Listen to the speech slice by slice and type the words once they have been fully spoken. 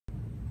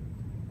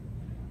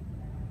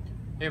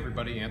Hey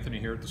everybody, Anthony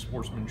here at the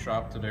Sportsman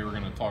Shop. Today we're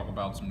going to talk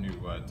about some new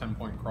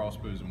 10-point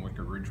crossbows and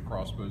Wicked Ridge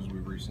crossbows we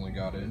recently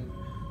got in.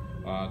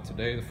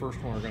 Today the first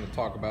one we're going to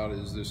talk about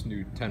is this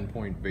new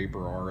 10-point Vapor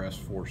RS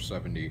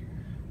 470.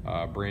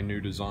 Brand new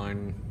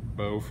design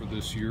bow for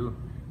this year.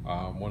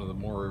 One of the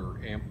more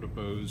amped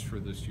bows for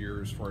this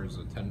year as far as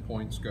the 10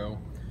 points go.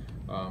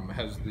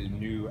 Has the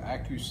new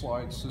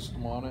AccuSlide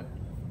system on it.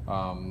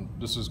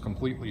 This is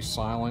completely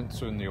silent,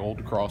 so in the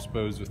old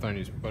crossbows, if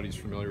anybody's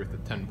familiar with the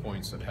 10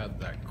 points that had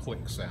that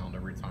click sound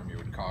every time you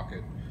would cock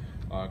it,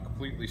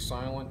 completely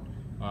silent.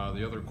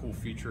 The other cool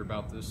feature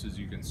about this is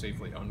you can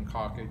safely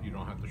uncock it. You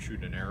don't have to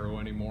shoot an arrow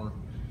anymore.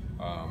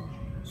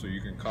 So you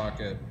can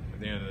cock it, at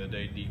the end of the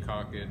day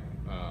decock it,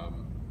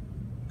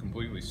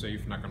 completely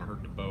safe, not going to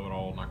hurt the bow at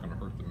all, not going to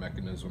hurt the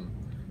mechanism.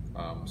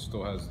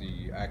 Still has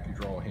the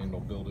AccuDraw handle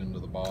built into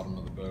the bottom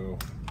of the bow.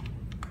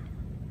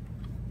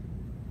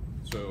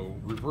 So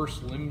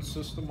reverse limb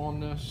system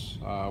on this,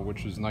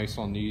 which is nice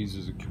on these,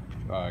 is it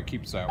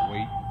keeps that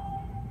weight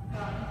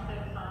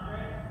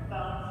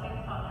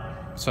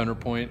center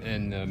point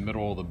in the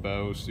middle of the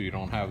bow, so you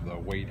don't have the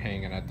weight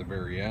hanging at the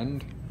very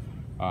end.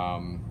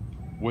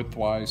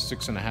 Width-wise,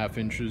 6.5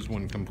 inches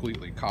when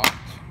completely cocked.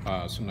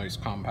 Some nice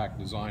compact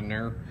design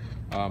there.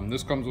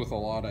 This comes with a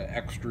lot of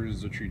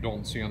extras that you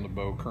don't see on the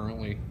bow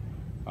currently.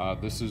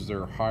 This is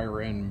their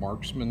higher end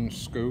marksman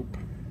scope.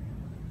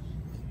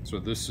 So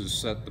this is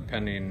set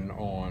depending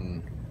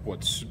on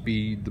what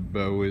speed the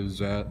bow is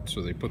at,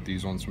 so they put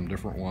these on some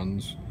different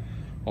ones.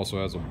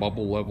 Also has a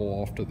bubble level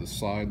off to the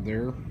side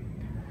there.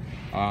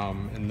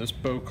 And this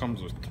bow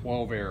comes with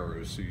 12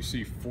 arrows, so you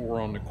see 4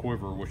 on the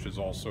quiver, which is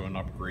also an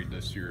upgrade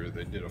this year.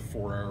 They did a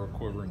 4-arrow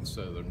quiver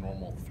instead of the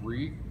normal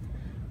 3.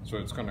 So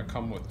it's going to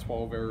come with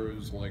 12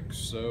 arrows like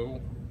so,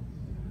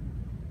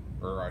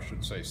 or I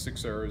should say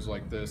 6 arrows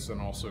like this,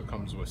 and also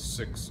comes with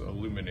 6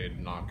 illuminated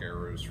knock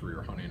arrows for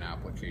your hunting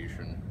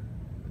application.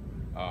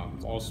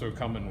 Also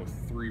coming with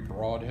 3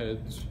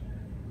 broadheads,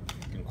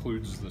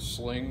 includes the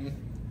sling,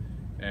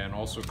 and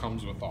also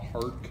comes with a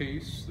hard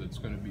case that's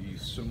going to be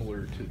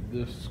similar to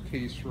this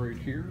case right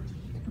here.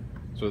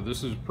 So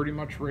this is pretty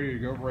much ready to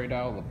go right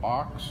out of the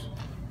box.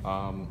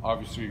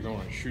 Obviously you're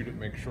going to shoot it,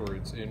 make sure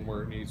it's in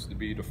where it needs to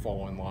be to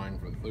fall in line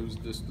with those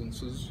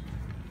distances.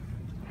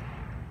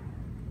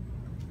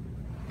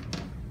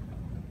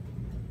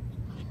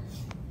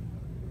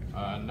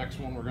 Next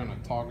one we're going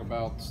to talk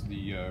about is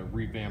the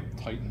revamped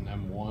Titan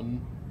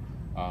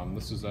M1.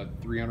 This is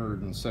at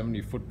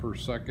 370 foot per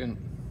second,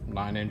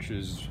 9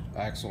 inches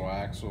axle to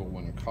axle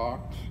when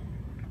cocked.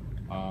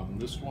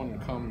 This one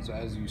comes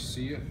as you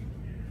see it,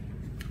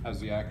 has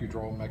the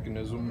AccuDraw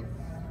mechanism,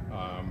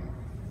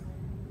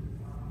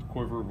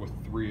 quiver with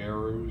 3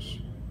 arrows.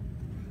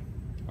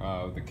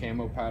 The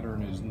camo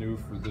pattern is new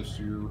for this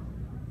year,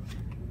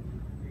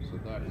 so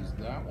that is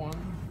that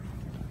one.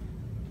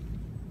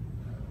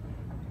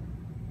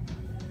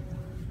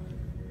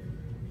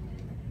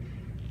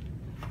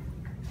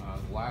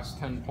 The last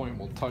 10 point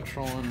we'll touch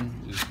on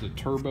is the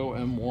Turbo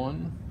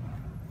M1.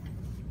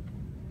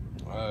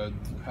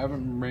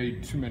 Haven't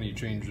made too many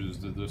changes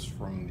to this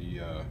from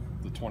the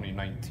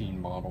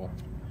 2019 model.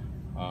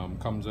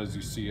 Comes as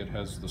you see it,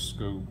 has the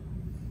scope,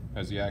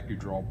 has the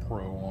AccuDraw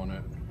Pro on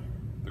it,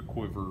 the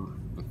quiver,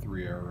 the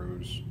 3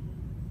 arrows.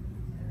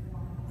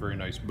 Very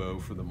nice bow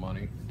for the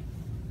money.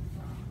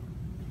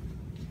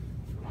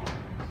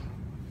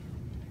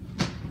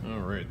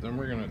 Alright, then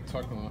we're going to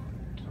touch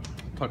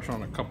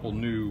on a couple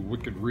new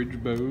Wicked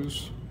Ridge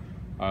bows.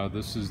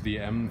 This is the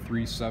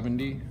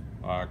M370,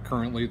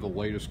 currently the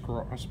latest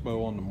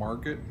crossbow on the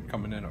market,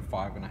 coming in at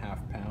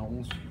 5.5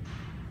 pounds.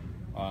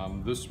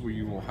 This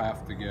you will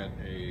have to get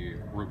a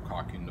rope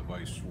cocking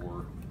device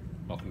for.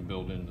 Nothing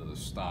built into the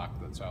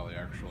stock. That's how they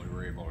actually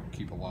were able to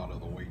keep a lot of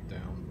the weight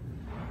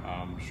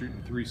down.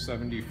 Shooting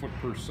 370 foot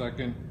per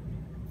second,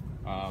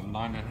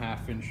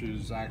 9.5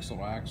 inches axle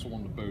to axle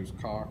when the bow's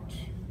cocked.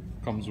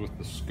 Comes with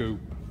the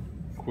scope,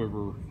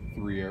 quiver,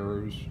 3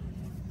 arrows.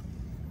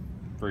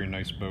 Very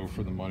nice bow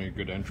for the money,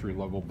 good entry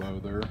level bow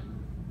there.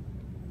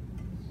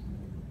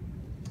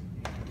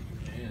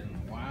 And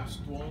the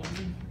last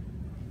one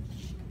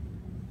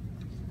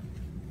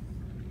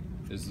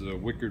is the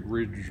Wicked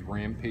Ridge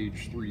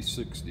Rampage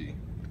 360.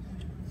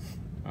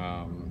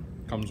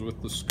 Comes with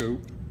the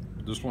scope.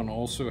 This one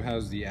also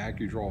has the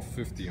AccuDraw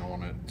 50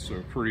 on it,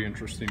 so pretty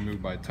interesting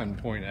move by 10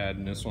 point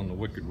adding this on the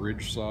Wicked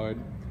Ridge side.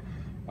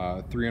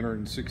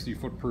 360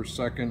 foot per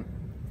second.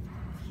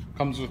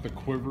 Comes with a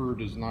quiver,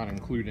 does not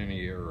include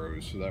any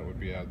arrows, so that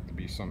would have to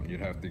be something you'd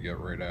have to get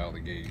right out of the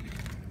gate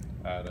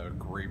at a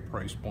great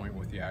price point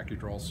with the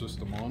AccuDraw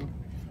system on.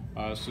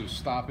 So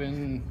stop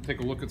in,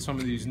 take a look at some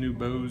of these new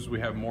bows. We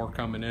have more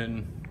coming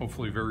in,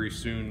 hopefully very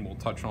soon. We'll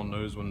touch on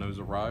those when those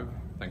arrive.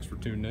 Thanks for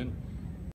tuning in.